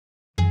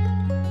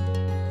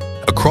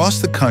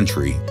Across the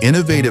country,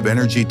 innovative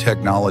energy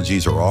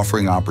technologies are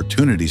offering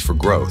opportunities for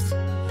growth.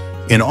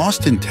 In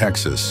Austin,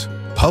 Texas,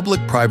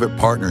 public-private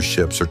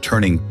partnerships are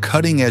turning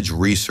cutting-edge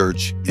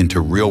research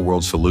into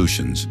real-world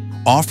solutions,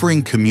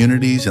 offering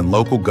communities and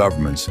local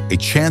governments a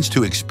chance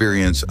to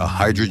experience a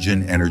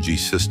hydrogen energy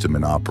system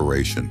in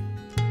operation.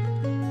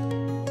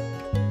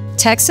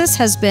 Texas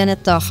has been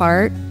at the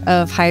heart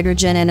of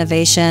hydrogen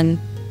innovation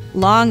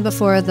long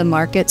before the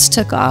markets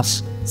took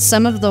off.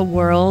 Some of the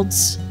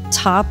world's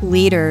top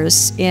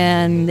leaders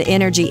in the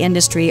energy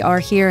industry are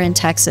here in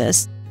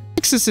Texas.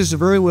 Texas is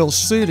very well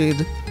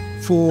suited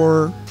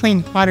for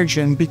clean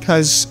hydrogen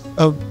because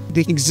of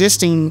the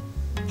existing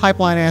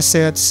pipeline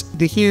assets,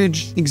 the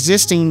huge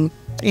existing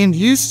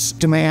end-use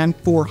demand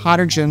for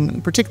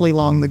hydrogen, particularly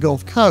along the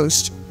Gulf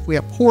Coast. We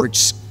have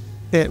ports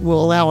that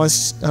will allow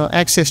us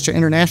access to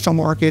international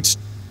markets.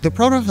 The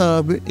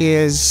ProtoHub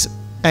is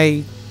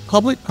a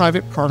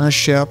public-private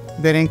partnership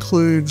that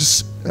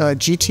includes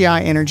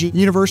GTI Energy,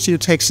 University of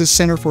Texas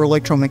Center for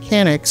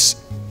Electromechanics,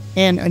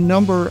 and a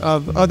number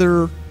of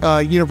other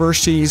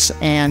universities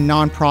and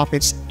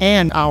nonprofits,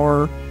 and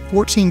our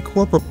 14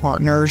 corporate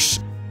partners.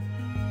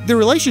 The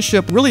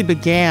relationship really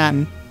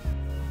began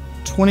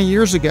 20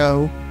 years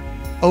ago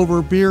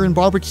over beer and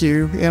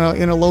barbecue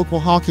in a local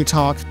hockey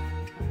talk.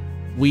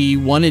 We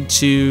wanted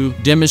to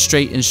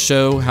demonstrate and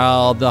show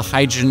how the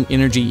hydrogen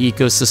energy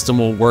ecosystem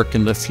will work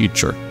in the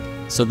future.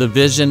 So the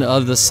vision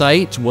of the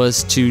site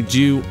was to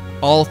do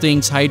all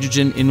things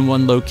hydrogen in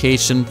one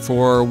location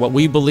for what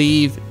we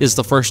believe is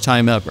the first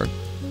time ever.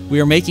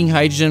 We are making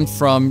hydrogen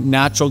from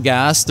natural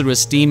gas through a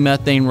steam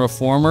methane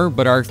reformer,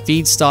 but our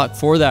feedstock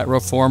for that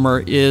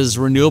reformer is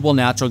renewable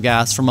natural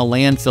gas from a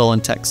landfill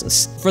in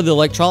Texas. For the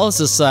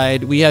electrolysis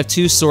side, we have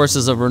two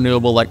sources of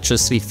renewable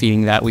electricity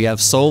feeding that. We have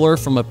solar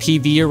from a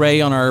PV array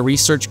on our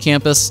research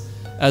campus,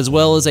 as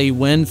well as a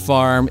wind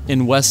farm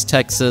in West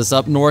Texas,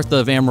 up north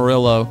of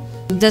Amarillo.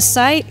 The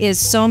site is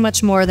so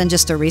much more than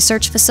just a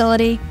research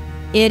facility.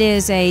 It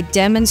is a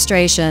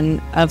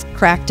demonstration of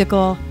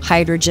practical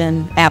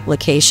hydrogen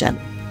application.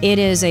 It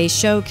is a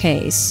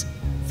showcase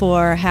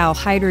for how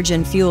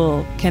hydrogen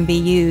fuel can be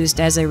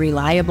used as a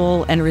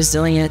reliable and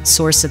resilient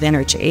source of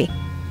energy.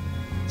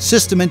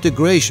 System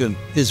integration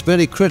is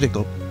very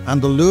critical,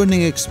 and the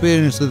learning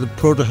experience of the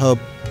ProtoHub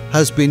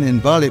has been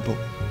invaluable.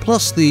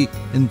 Plus, the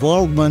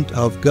involvement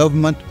of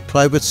government,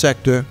 private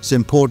sector is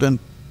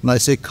important, and I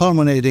say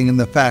culminating in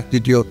the fact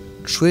that you're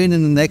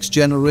training the next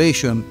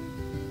generation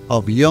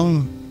of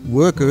young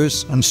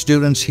workers and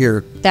students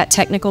here. That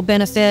technical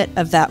benefit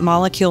of that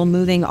molecule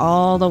moving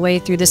all the way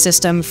through the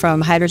system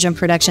from hydrogen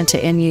production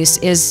to end use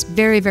is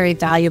very, very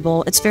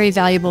valuable. It's very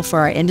valuable for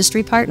our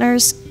industry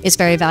partners. It's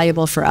very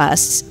valuable for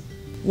us.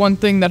 One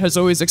thing that has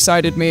always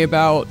excited me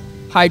about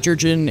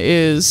hydrogen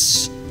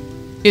is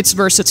its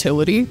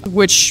versatility,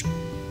 which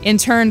in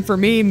turn for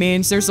me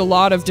means there's a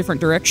lot of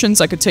different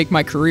directions I could take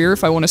my career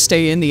if I want to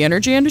stay in the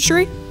energy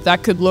industry.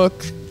 That could look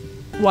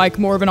like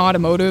more of an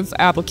automotive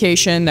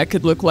application, that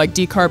could look like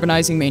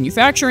decarbonizing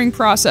manufacturing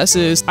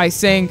processes. I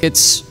think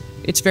it's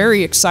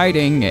very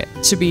exciting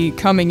to be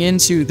coming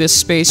into this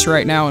space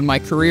right now in my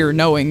career,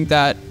 knowing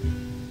that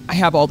I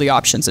have all the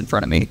options in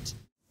front of me.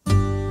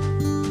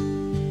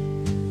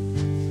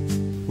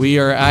 We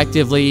are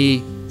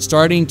actively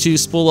starting to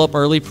spool up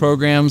early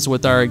programs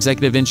with our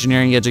executive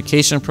engineering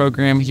education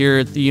program here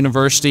at the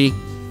university,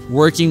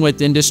 working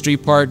with industry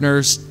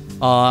partners,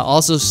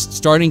 also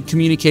starting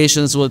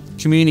communications with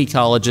community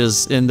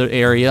colleges in the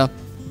area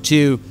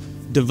to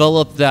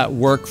develop that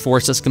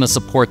workforce that's going to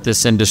support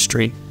this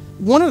industry.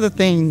 One of the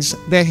things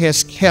that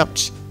has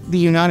kept the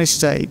United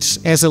States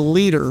as a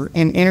leader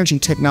in energy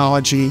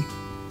technology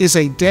is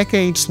a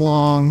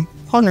decades-long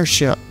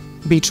partnership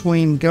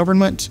between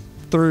government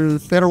through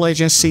federal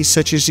agencies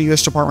such as the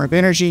U.S. Department of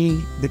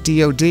Energy, the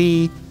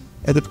DoD,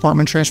 the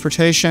Department of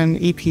Transportation,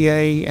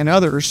 EPA, and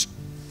others,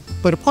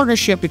 but a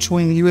partnership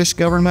between the U.S.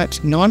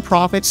 government,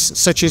 nonprofits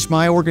such as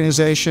my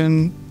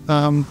organization,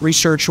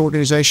 research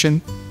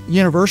organization,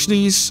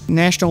 universities,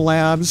 national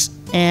labs,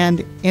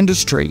 and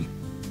industry.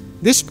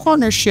 This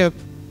partnership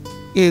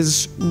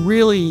is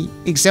really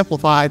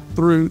exemplified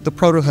through the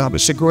ProtoHub.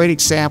 It's a great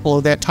example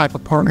of that type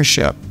of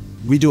partnership.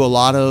 We do a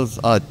lot of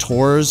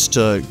tours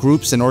to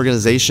groups and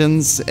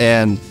organizations,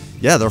 and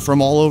yeah, they're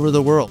from all over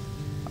the world.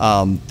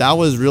 That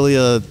was really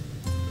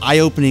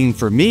eye-opening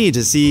for me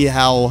to see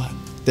how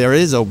there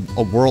is a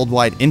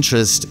worldwide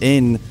interest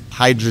in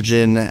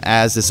hydrogen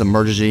as this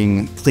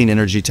emerging clean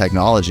energy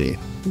technology.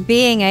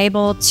 Being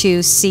able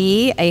to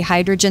see a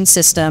hydrogen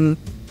system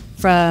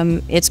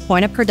from its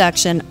point of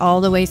production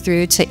all the way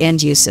through to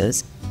end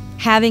uses,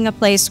 having a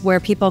place where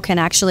people can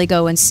actually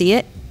go and see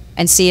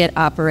it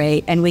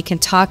operate, and we can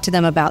talk to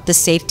them about the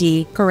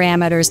safety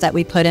parameters that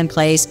we put in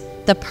place,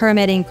 the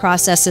permitting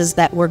processes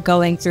that we're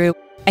going through.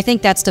 I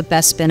think that's the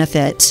best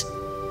benefit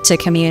to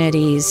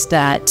communities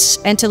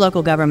and to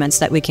local governments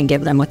that we can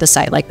give them with a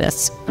site like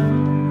this.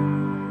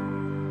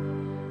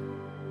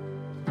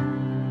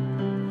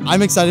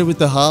 I'm excited with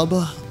the hub,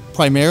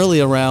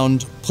 primarily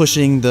around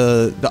pushing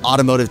the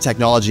automotive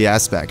technology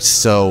aspect.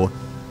 So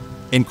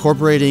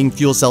incorporating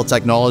fuel cell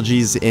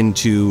technologies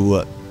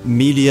into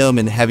medium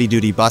and heavy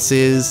duty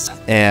buses,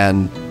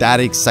 and that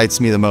excites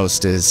me the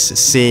most, is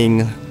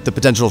seeing the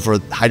potential for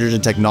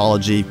hydrogen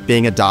technology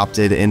being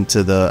adopted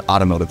into the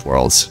automotive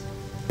worlds.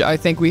 I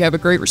think we have a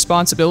great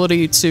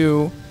responsibility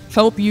to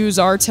help use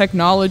our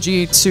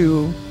technology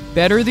to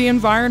better the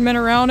environment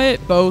around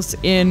it, both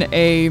in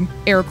a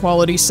air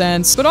quality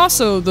sense, but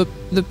also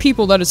the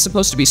people that it's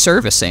supposed to be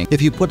servicing.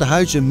 If you put a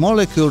hydrogen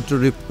molecule to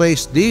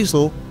replace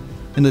diesel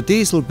in a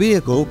diesel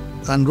vehicle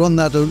and run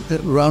that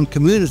around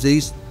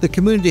communities, the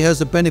community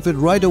has a benefit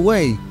right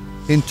away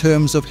in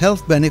terms of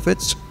health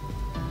benefits.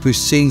 We've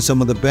seen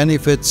some of the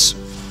benefits,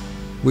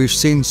 we've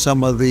seen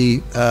some of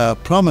the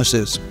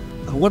promises.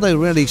 What I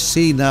really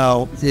see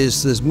now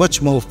is there's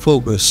much more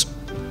focus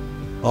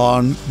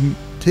on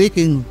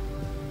taking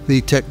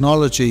the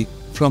technology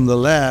from the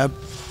lab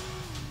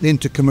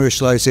into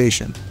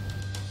commercialization.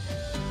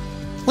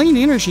 Clean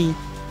energy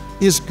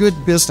is good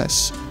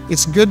business.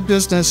 It's good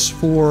business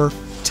for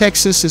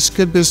Texas, it's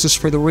good business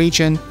for the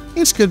region,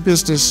 it's good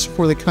business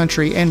for the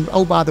country, and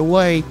oh, by the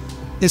way,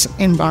 it's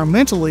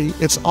environmentally,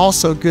 it's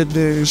also good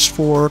news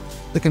for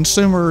the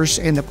consumers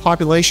and the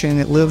population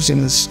that lives in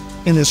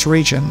this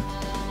region.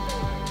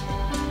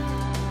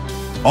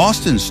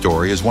 Austin's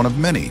story is one of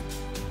many.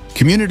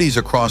 Communities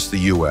across the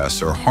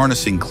U.S. are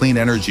harnessing clean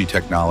energy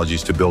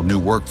technologies to build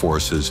new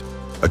workforces,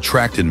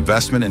 attract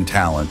investment and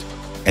talent,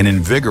 and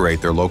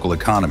invigorate their local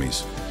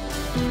economies.